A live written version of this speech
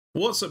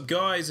What's up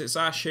guys, it's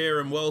Ash here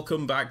and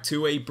welcome back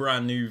to a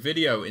brand new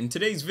video. In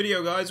today's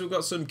video guys, we've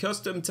got some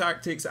custom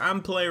tactics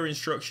and player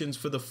instructions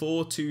for the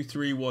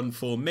 4-2-3-1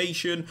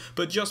 formation,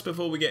 but just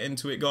before we get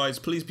into it guys,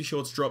 please be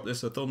sure to drop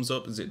this a thumbs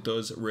up as it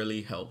does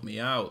really help me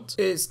out.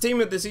 It's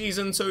team of the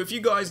season, so if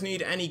you guys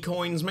need any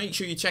coins, make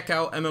sure you check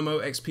out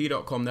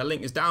MMOXP.com. Their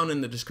link is down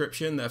in the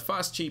description. They're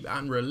fast, cheap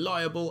and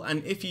reliable,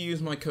 and if you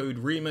use my code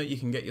Rema, you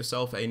can get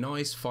yourself a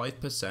nice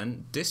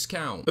 5%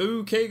 discount.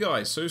 Okay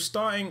guys, so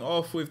starting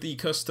off with the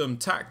custom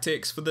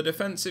tactics for the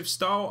defensive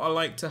style, I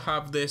like to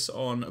have this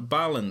on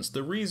balanced.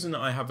 The reason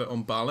I have it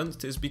on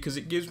balanced is because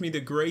it gives me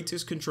the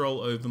greatest control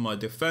over my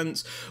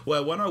defense,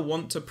 where when I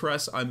want to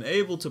press, I'm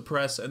able to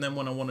press, and then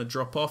when I want to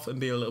drop off and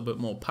be a little bit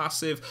more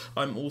passive,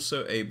 I'm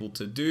also able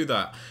to do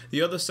that.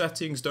 The other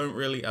settings don't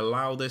really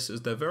allow this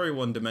as they're very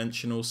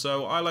one-dimensional,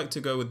 so I like to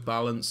go with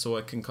balance so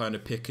I can kind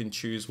of pick and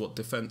choose what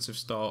defensive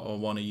style I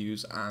want to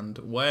use and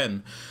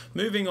when.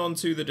 Moving on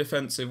to the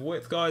defensive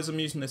width guys, I'm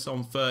using this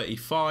on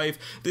 35.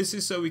 This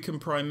is so we can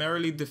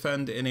primarily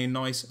defend in a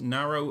nice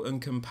narrow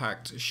and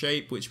compact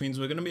shape, which means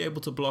we're going to be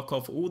able to block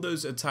off all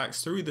those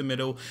attacks through the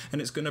middle, and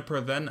it's going to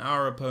prevent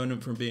our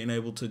opponent from being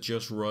able to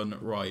just run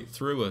right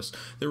through us.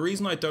 The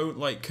reason I don't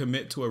like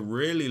commit to a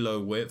really low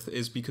width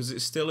is because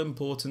it's still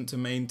important to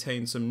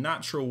maintain some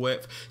natural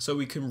width so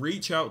we can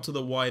reach out to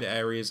the wide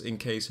areas in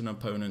case an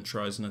opponent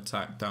tries an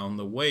attack down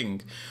the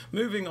wing.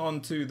 Moving on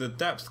to the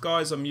depth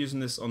guys, I'm using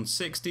this on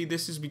 60.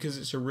 This is because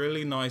it's a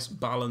really nice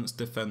balanced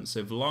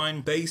defensive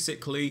line.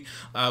 Basically,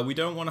 we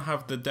don't want to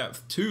have the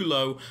depth too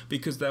low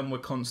because then we're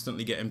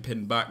constantly getting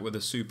pinned back with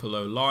a super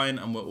low line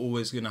and we're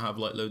always going to have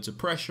like loads of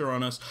pressure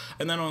on us.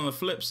 And then on the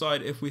flip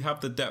side, if we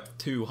have the depth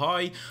too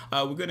high,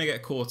 we're going to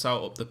get caught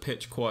out up the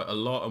pitch quite a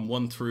lot, and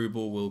one through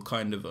ball will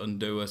kind of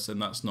undo us, and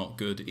that's not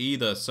good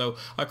either. So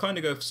I kind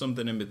of go for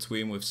something in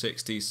between with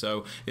 60,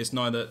 so it's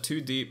neither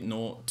too deep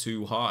nor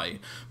too high.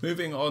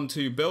 Moving on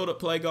to build up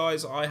play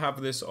guys, I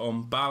have this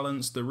on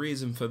balance. The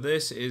reason for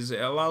this is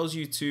it allows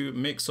you to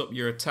mix up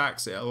your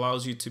attacks, it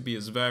allows you to be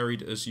as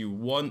varied as you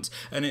want,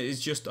 and it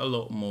is just a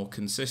lot more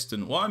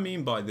consistent. What I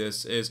mean by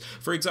this is,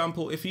 for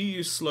example, if you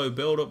use slow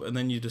build up and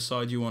then you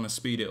decide you want to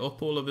speed it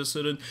up all of a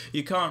sudden,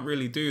 you can't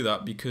really do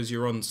that because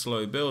you're on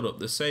slow build up.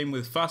 The same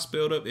with fast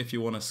build up. If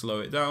you want to slow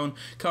it down,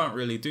 can't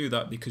really do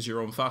that because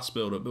you're on fast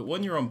build up. But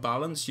when you're on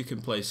balance, you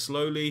can play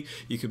slowly,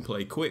 you can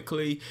play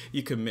quickly,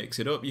 you can mix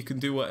it up, you can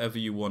do whatever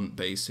you want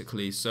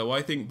basically. So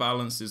I think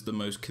balance is the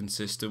most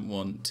consistent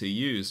one to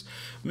use.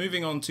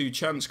 Moving on to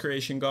chance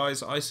creation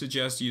guys, I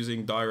suggest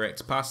using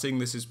direct passing.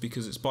 This is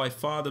because it's by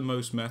far the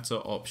most meta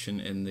option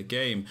in the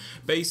game.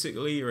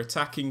 Basically, your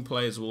attacking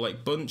players will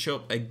like bunch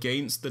up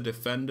against the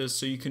defenders,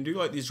 so you can do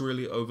like these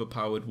really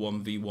overpowered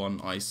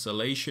 1v1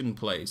 isolation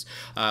plays.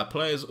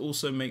 Players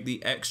also make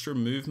the extra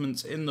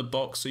movements in the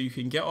box so you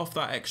can get off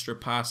that extra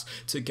pass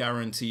to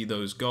guarantee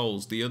those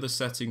goals. The other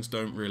settings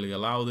don't really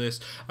allow this,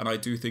 and I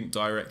do think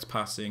direct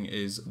passing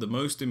is the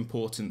most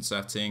important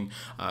setting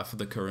for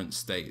the current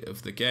state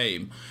of the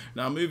game.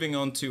 Now moving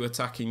on to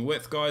attacking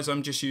width guys,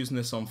 I'm just using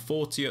this on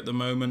 40 at the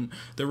moment.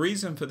 The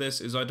reason for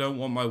this is I don't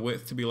want my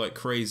width to be like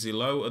crazy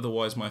low,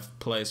 otherwise my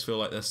players feel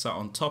like they're sat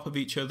on top of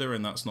each other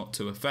and that's not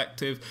too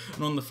effective.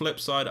 And on the flip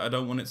side, I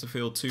don't want it to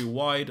feel too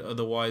wide,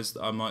 otherwise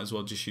I might as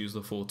well just use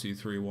the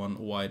 4-2-3-1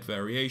 wide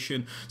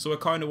variation. So I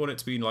kind of want it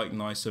to be like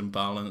nice and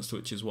balanced,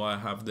 which is why I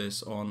have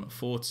this on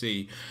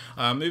 40.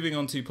 Moving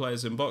on to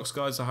players in box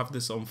guys, I have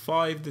this on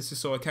 5. This is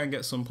so I can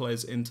get some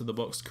players into the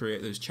box to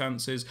create those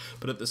chances,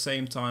 but at the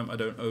same time I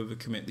don't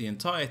overcommit the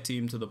entire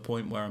team to the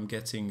point where I'm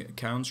getting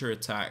counter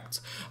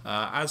attacked.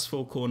 As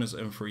for corners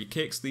and free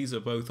kicks, these are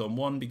both on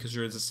 1 because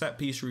there is a set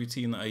piece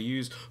routine that I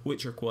use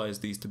which requires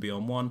these to be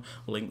on 1.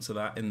 Link to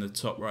that in the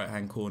top right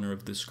hand corner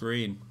of the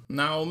screen.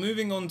 Now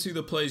moving on to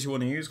the players you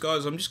want to use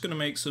guys, I'm just going to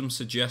make some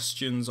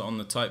suggestions on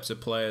the types of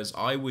players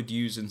I would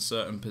use in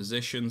certain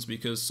positions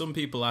because some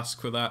people ask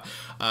for that.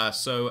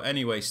 So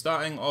anyway,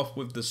 starting off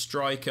with the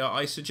striker,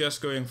 I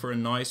suggest going for a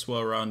nice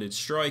well-rounded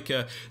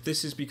striker.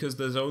 This is because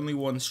there's only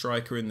one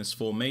striker in this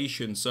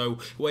formation, so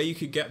where you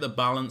could get the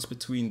balance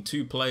between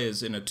two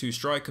players in a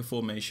two-striker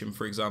formation,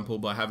 for example,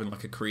 by having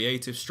like a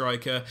creative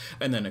striker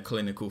and then a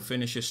clinical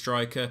finisher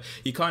striker,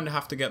 you kind of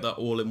have to get that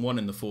all in one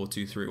in the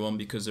 4-2-3-1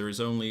 because there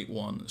is only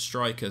one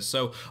striker.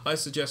 So I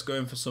suggest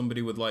going for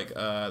somebody with like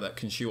that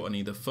can shoot on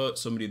either foot,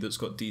 somebody that's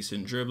got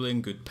decent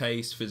dribbling, good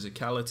pace,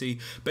 physicality,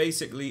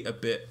 basically a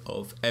bit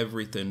of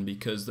everything,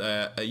 because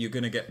you're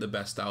going to get the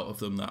best out of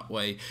them that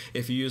way.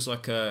 If you use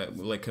like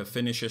a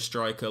finisher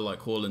striker like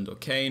Haaland or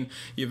Kane,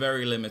 you're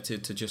very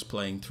limited to just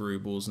playing through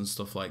balls and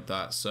stuff like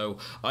that. So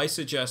I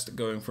suggest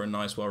going for a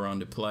nice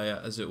well-rounded player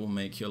as it will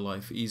make your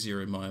life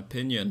easier in my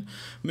opinion.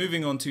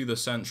 Moving on to the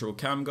central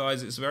cam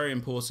guys, it's very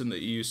important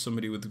that you use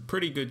somebody with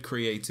pretty good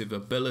creative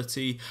ability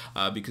ability,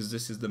 because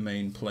this is the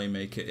main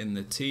playmaker in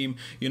the team.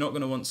 You're not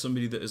going to want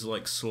somebody that is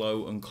like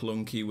slow and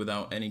clunky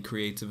without any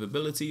creative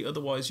ability,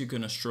 otherwise you're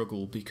going to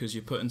struggle because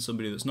you're putting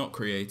somebody that's not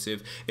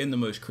creative in the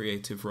most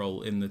creative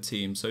role in the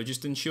team. So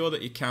just ensure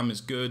that your cam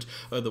is good,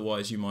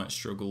 otherwise you might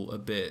struggle a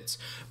bit.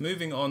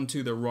 Moving on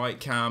to the right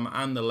cam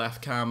and the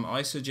left cam,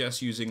 I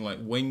suggest using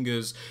like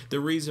wingers. The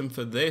reason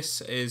for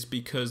this is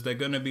because they're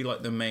going to be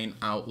like the main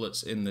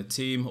outlets in the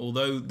team.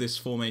 Although this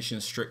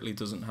formation strictly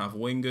doesn't have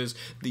wingers,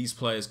 these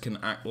players can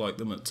act like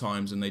them at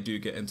times, and they do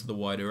get into the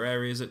wider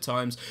areas at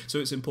times. So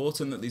it's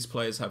important that these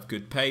players have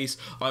good pace.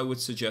 I would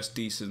suggest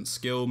decent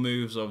skill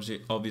moves,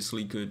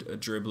 obviously good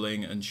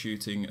dribbling and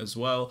shooting as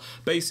well.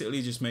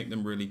 Basically just make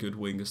them really good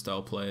winger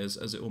style players,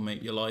 as it will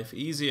make your life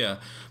easier.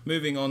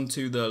 Moving on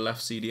to the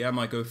left CDM,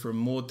 I go for a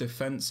more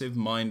defensive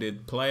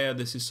minded player.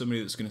 This is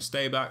somebody that's going to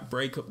stay back,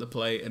 break up the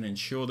play, and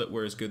ensure that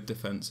we're as good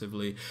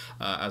defensively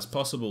as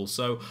possible.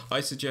 So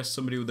I suggest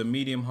somebody with a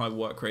medium high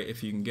work rate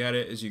if you can get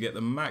it, as you get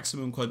the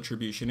maximum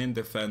contribution in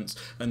defense,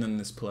 and then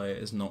this player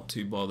is not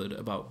too bothered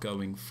about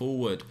going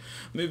forward.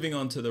 Moving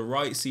on to the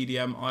right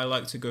CDM, I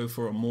like to go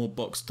for a more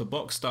box to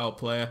box style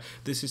player.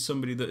 This is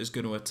somebody that is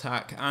going to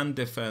attack and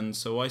defend,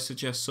 so I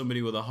suggest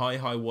somebody with a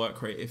high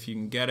work rate if you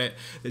can get it,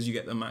 as you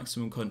get the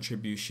maximum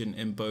contribution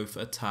in both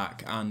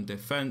attack and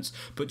defense,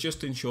 but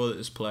just ensure that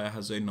this player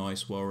has a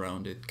nice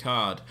well-rounded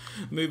card.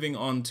 Moving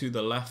on to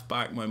the left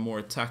back, my more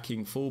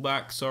attacking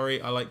fullback.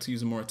 I like to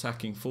use a more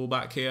attacking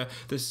fullback here.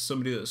 This is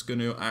somebody that's going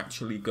to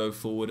actually go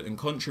forward and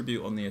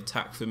contribute on the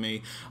attack for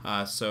me.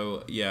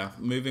 So yeah,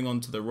 moving on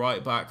to the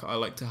right back, I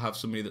like to have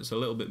somebody that's a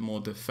little bit more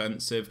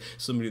defensive,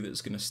 somebody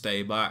that's going to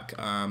stay back.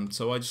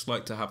 So I just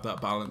like to have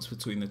that balance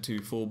between the two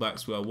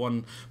fullbacks, where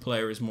one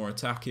player is more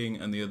attacking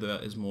and the other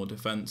is more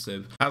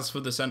defensive. As for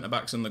the centre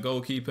backs and the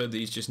goalkeeper,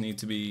 these just need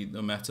to be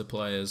the meta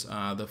players,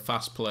 the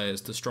fast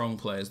players, the strong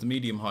players, the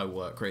medium high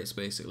work rates.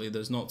 Basically,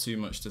 there's not too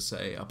much to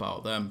say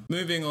about them.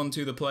 Moving on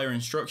to the player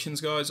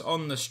instructions, guys.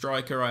 On the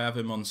striker, I have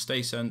him on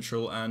stay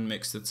central and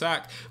mixed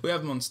attack. We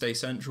have him on stay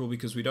central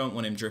because we don't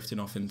want him drifting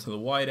off into the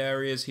wide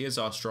areas. He is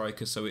our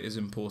striker, so it is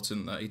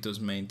important that he does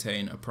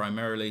maintain a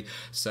primarily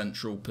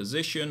central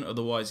position,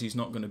 otherwise he's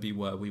not going to be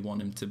where we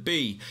want him to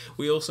be.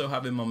 We also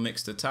have him on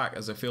mixed attack,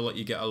 as I feel like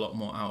you get a lot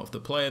more out of the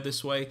player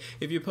this way.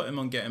 If you put him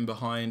on getting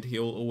behind,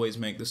 he'll always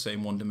make the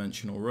same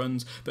one-dimensional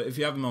runs, but if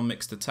you have him on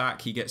mixed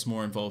attack, he gets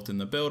more involved in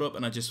the build-up,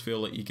 and I just feel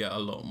like you get a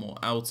lot more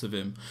out of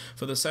him.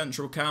 For the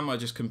central cam, I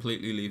just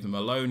completely leave him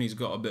alone. He's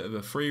got a bit of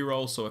a free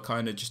roll, so I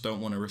kind of just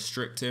don't want to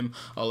restrict him.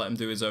 I'll let him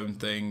do his own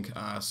thing,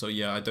 so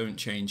yeah, I don't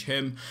change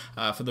him.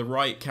 For the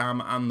right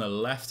cam and the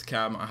left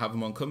cam, I have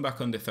them on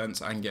comeback on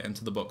defense and get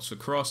into the box for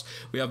cross.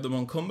 We have them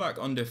on comeback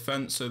on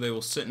defense, so they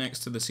will sit next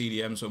to the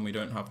CDMs when we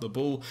don't have the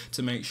ball,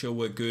 to make sure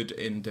we're good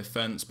in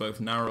defense, both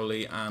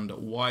narrowly and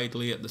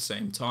widely at the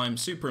same time.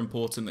 Super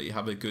important that you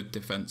have a good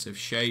defensive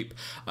shape.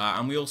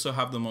 And we also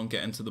have them on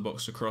get into the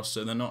box for cross,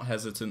 so they're not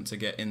hesitant to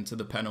get into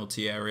the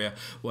penalty area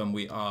when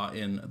we are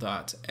in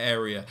that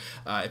area.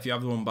 If you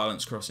have them on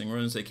balanced crossing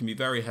runs, they can be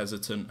very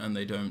hesitant and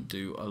they don't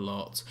do a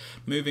lot.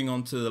 Moving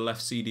on to the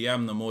left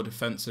CDM, the more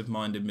defensive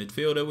minded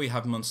midfielder, we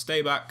have him on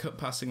stay back, cut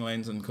passing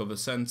lanes and cover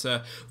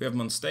centre. We have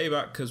him on stay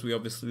back because we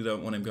obviously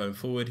don't want him going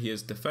forward. He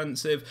is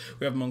defensive.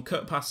 We have him on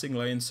cut passing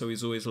lanes, so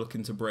he's always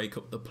looking to break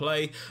up the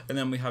play, and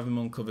then we have him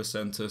on cover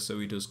centre, so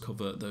he does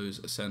cover those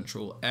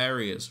central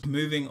areas.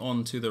 Moving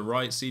on to the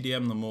right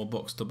CDM, the more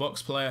box to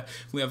box player,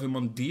 we have him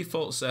on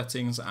default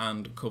settings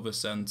and cover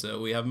centre.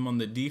 We have him on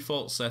the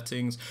default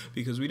settings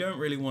because we don't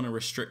really want to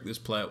restrict this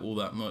player all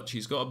that much.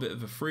 He's got a bit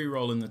of a free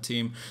role in the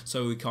team,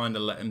 so we kind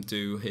of let him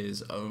do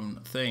his own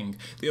thing.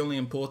 The only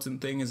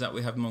important thing is that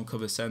we have him on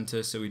cover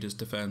centre, so he does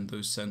defend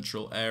those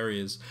central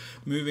areas.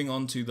 Moving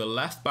on to the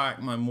left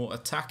back, my more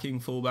attacking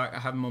fullback, I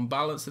have him on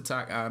balanced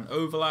attack and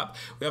overlap.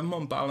 We have him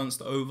on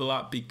balanced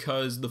overlap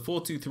because the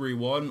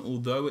 4-2-3-1,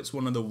 although it's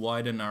one of the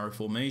wider narrow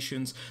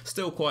formations,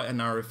 still quite a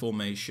narrow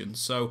formation,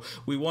 so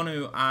we want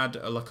to add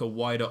like a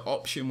wider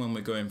option when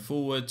we're going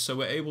forward, so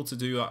we're able to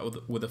do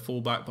that with a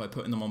fullback by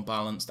putting them on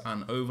balanced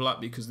and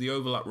overlap, because the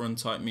overlap run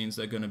type means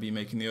they're going to be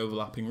making the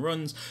overlapping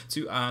runs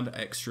to add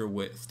extra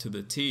width to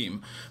the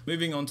team.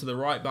 Moving on to the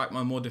right back,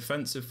 my more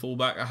defensive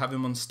fullback, I have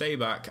him on stay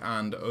back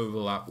and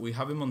overlap. We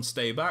have him on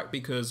stay back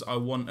because I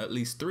want at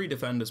least 3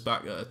 defenders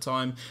back at a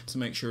time to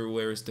make sure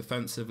we're as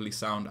defensively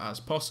sound as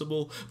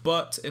possible,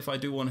 but if I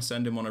do want to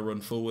send him on a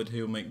run forward,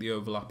 he'll make the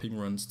overlapping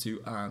runs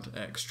to add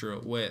extra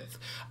width.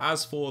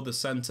 As for the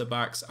centre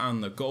backs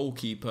and the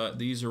goalkeeper,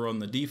 these are on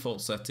the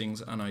default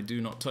settings and I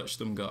do not touch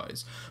them,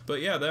 guys.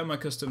 But yeah, they're my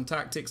custom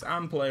tactics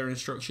and player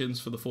instructions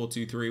for the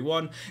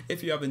 4-2-3-1.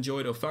 If you have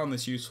enjoyed or found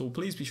this useful,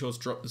 please be sure to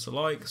drop this a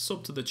like,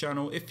 sub to the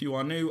channel if you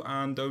are new,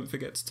 and don't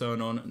forget to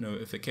turn on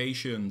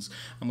notifications.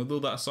 And with all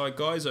that aside,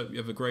 guys, I hope you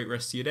have a great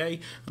rest of your day,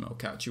 and I'll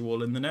catch you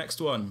all in the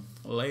next one.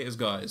 Laters,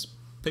 guys.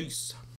 Peace.